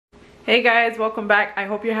Hey guys, welcome back. I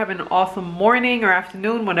hope you're having an awesome morning or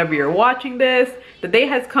afternoon whenever you're watching this. The day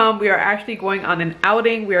has come. We are actually going on an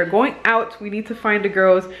outing. We are going out. We need to find the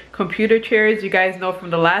girls computer chairs. You guys know from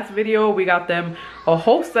the last video we got them a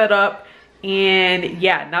whole setup, and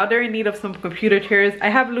yeah, now they're in need of some computer chairs. I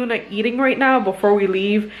have Luna eating right now before we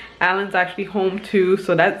leave. Alan's actually home too,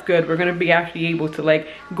 so that's good. We're gonna be actually able to like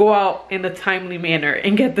go out in a timely manner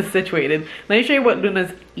and get this situated. Let me show you what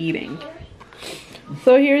Luna's eating.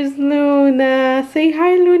 So here's Luna. Say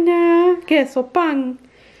hi, Luna. Queso pan.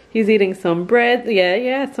 He's eating some bread.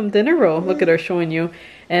 Yeah, some dinner roll. Look at her showing you.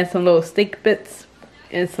 And some little steak bits.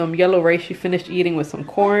 And some yellow rice she finished eating with some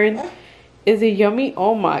corn. Is it yummy?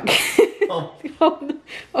 Oh my god.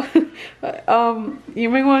 You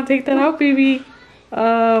may want to take that out, baby.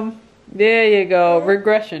 There you go.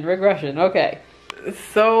 Regression. Okay.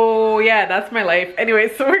 So yeah, that's my life. Anyway,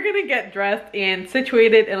 so we're gonna get dressed and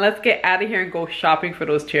situated, and let's get out of here and go shopping for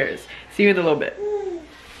those chairs. See you in a little bit.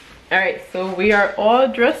 All right, so we are all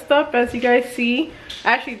dressed up, as you guys see.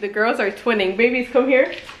 Actually, the girls are twinning. Babies, come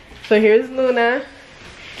here. So here's Luna.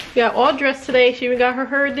 We got all dressed today. She even got her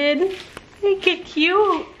hair did. Look at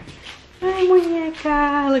cute. Ay,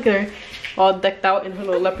 muñeca. Look at her, all decked out in her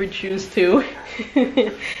little leopard shoes too.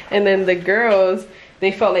 And then the girls,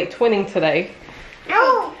 they felt like twinning today.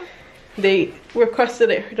 They requested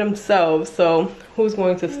it themselves, so who's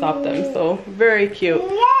going to stop them? So very cute, all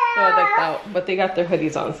decked out, but they got their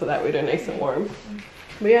hoodies on so that way they're nice and warm.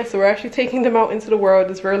 But yeah, so we're actually taking them out into the world.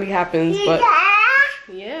 This rarely happens, but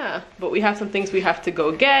yeah, but we have some things we have to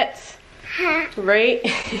go get, right?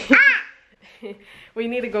 We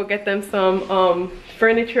need to go get them some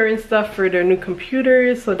furniture and stuff for their new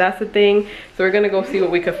computers, so that's the thing. So we're gonna go see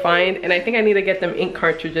what we could find, and I think I need to get them ink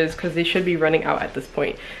cartridges because they should be running out at this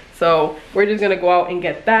point. So we're just gonna go out and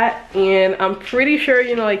get that, and I'm pretty sure,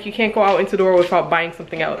 you know, like you can't go out into the door without buying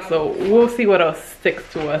something else, so we'll see what else sticks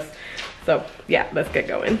to us. So yeah, let's get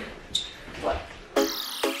going.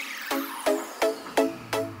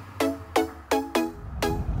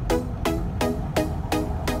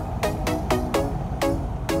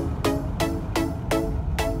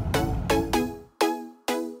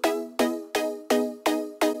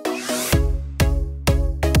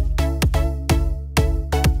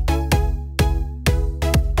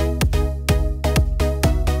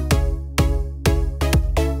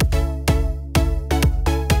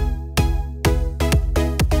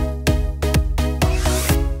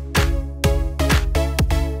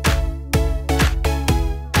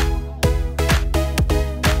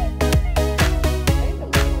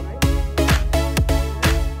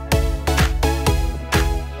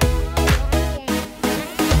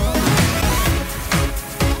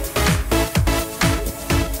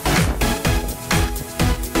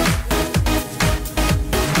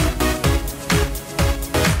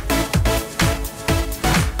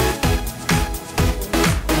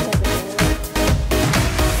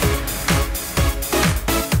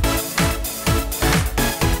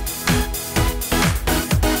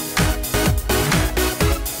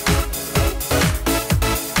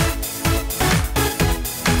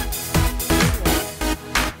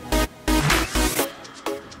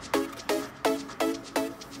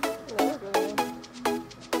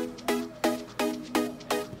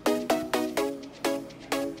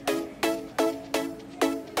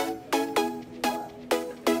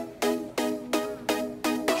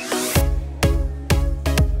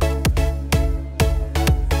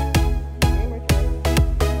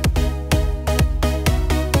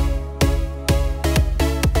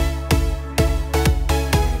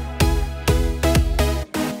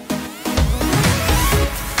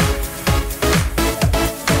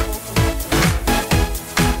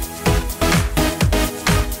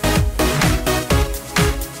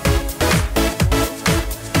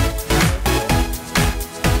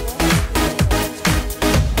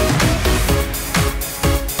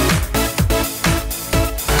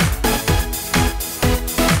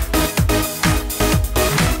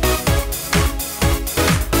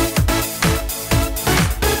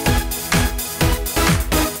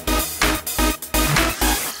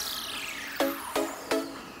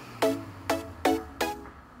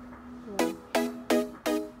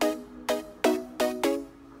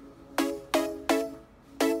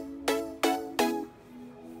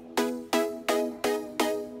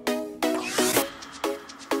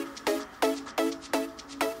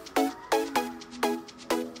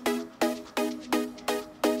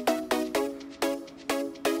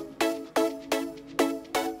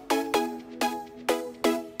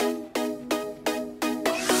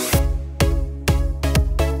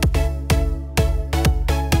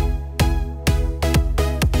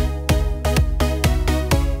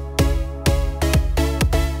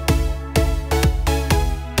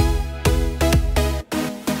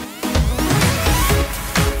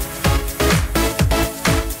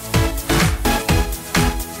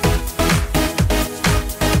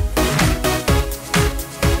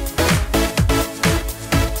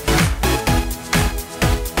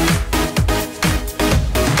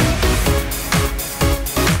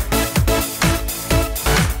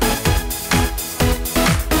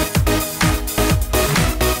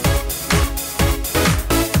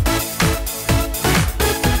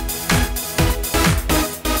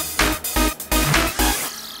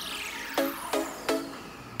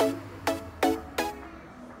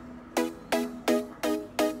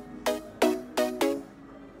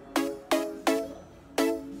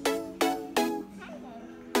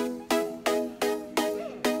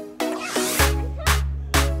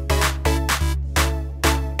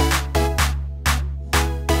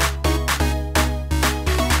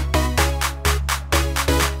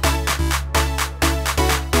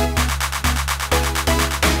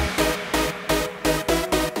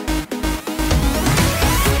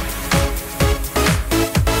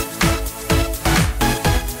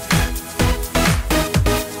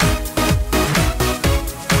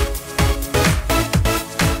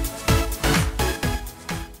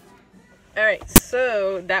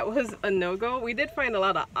 that was a no-go. We did find a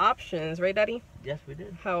lot of options, right, Daddy? Yes, we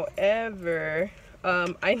did. However,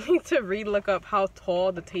 I need to re-look up how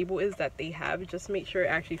tall the table is that they have, just to make sure it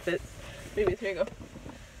actually fits. Maybe here you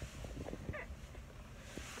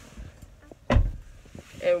go.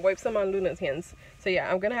 And wipe some on Luna's hands. So yeah,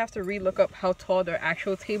 I'm gonna have to re-look up how tall their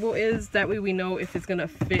actual table is. That way we know if it's gonna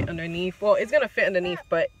fit underneath. Well, it's gonna fit underneath,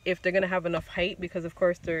 but if they're gonna have enough height, because of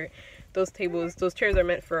course those chairs are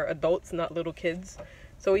meant for adults, not little kids.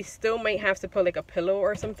 So we still might have to put like a pillow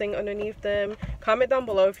or something underneath them. Comment down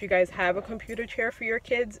below if you guys have a computer chair for your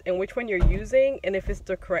kids and which one you're using and if it's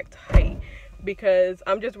the correct height. Because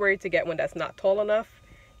I'm just worried to get one that's not tall enough.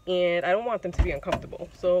 And I don't want them to be uncomfortable.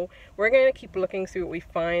 So we're gonna keep looking, see what we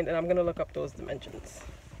find, and I'm gonna look up those dimensions.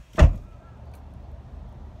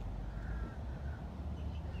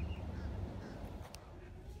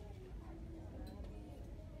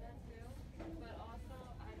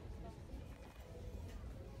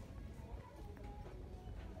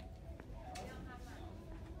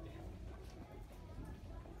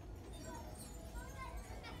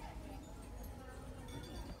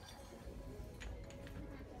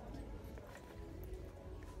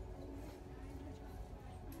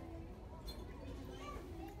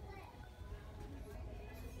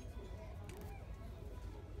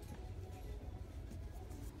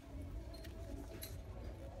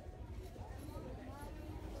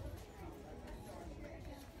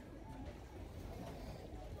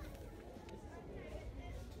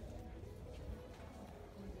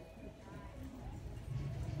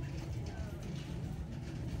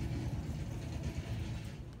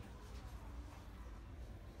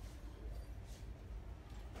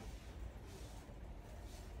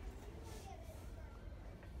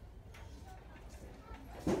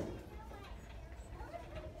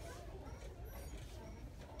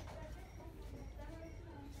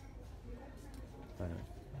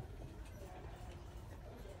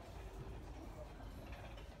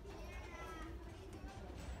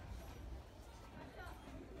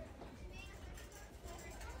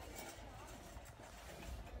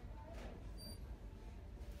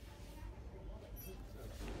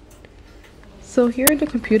 So here are the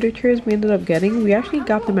computer chairs we ended up getting. We actually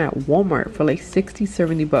got them at Walmart for like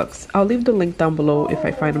 60-70 bucks. I'll leave the link down below if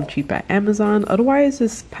I find them cheap at Amazon. Otherwise,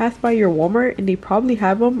 just pass by your Walmart and they probably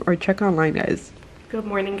have them, or check online, guys. Good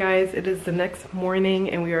morning, guys. It is the next morning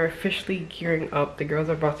and we are officially gearing up. The girls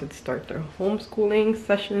are about to start their homeschooling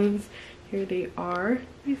sessions. Here they are.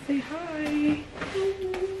 Let me say hi.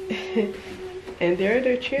 And there are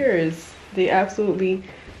their chairs. They absolutely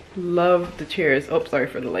love the chairs. Oh, sorry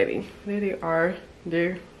for the lighting. There they are.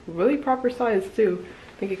 They're really proper size too.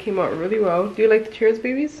 I think it came out really well. Do you like the chairs,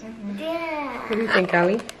 babies? Yeah. What do you think,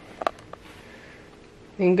 Allie?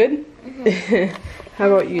 Ain't good? How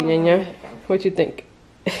about you, Nyanya? What you think?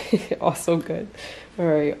 Also good.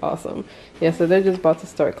 Alright, awesome. Yeah, so they're just about to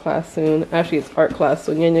start class soon. Actually, it's art class,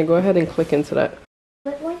 so Nyanya, go ahead and click into that.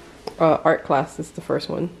 What one? Art class is the first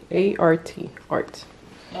one. A-R-T, art.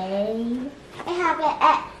 A. I have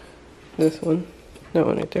it. This one. That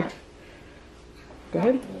one right there. Go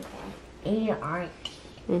ahead. A-R.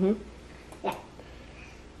 Mm-hmm. Yeah.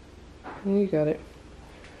 You got it.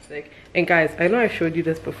 And guys, I know I showed you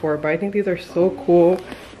this before, but I think these are so cool.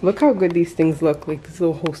 Look how good these things look, like these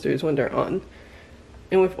little holsters when they're on.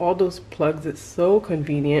 And with all those plugs, it's so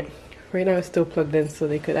convenient. Right now it's still plugged in so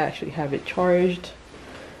they could actually have it charged.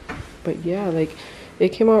 But yeah, like it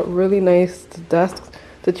came out really nice.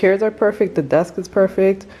 The chairs are perfect, the desk is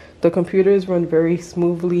perfect. The computers run very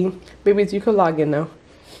smoothly. Babies, you can log in now.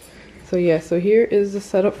 So yeah, so here is the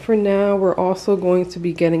setup for now. We're also going to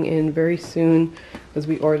be getting in very soon because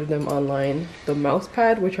we ordered them online. The mouse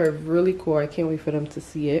pad, which are really cool. I can't wait for them to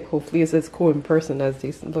see it. Hopefully it's as cool in person as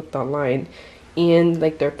they looked online. And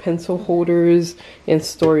like their pencil holders and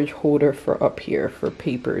storage holder for up here for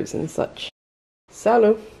papers and such.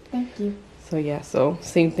 Salut. Thank you. So yeah, so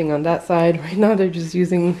same thing on that side. Right now they're just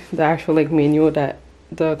using the actual like manual that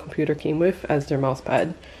the computer came with as their mouse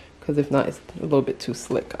pad, because if not it's a little bit too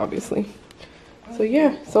slick obviously. So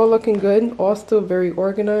yeah, it's all looking good, all still very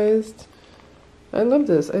organized. I love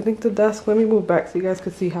this. I think the desk, let me move back so you guys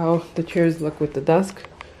can see how the chairs look with the desk.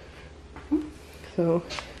 So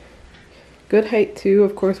good height too,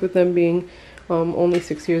 of course, with them being only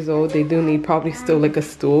 6 years old. They do need probably still like a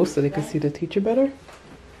stool so they can see the teacher better,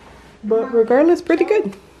 but regardless, pretty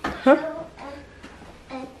good. Huh?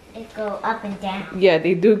 It go up and down. Yeah,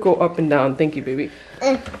 they do go up and down. Thank you, baby.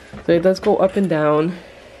 So it does go up and down.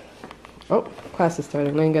 Oh, class is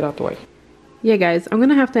starting. Let me get out the way. Yeah, guys, I'm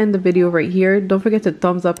gonna have to end the video right here. Don't forget to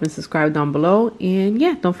thumbs up and subscribe down below. And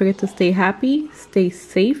yeah, don't forget to stay happy, stay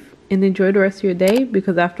safe, and enjoy the rest of your day,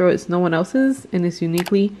 because after all, it's no one else's and it's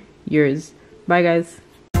uniquely yours. Bye guys.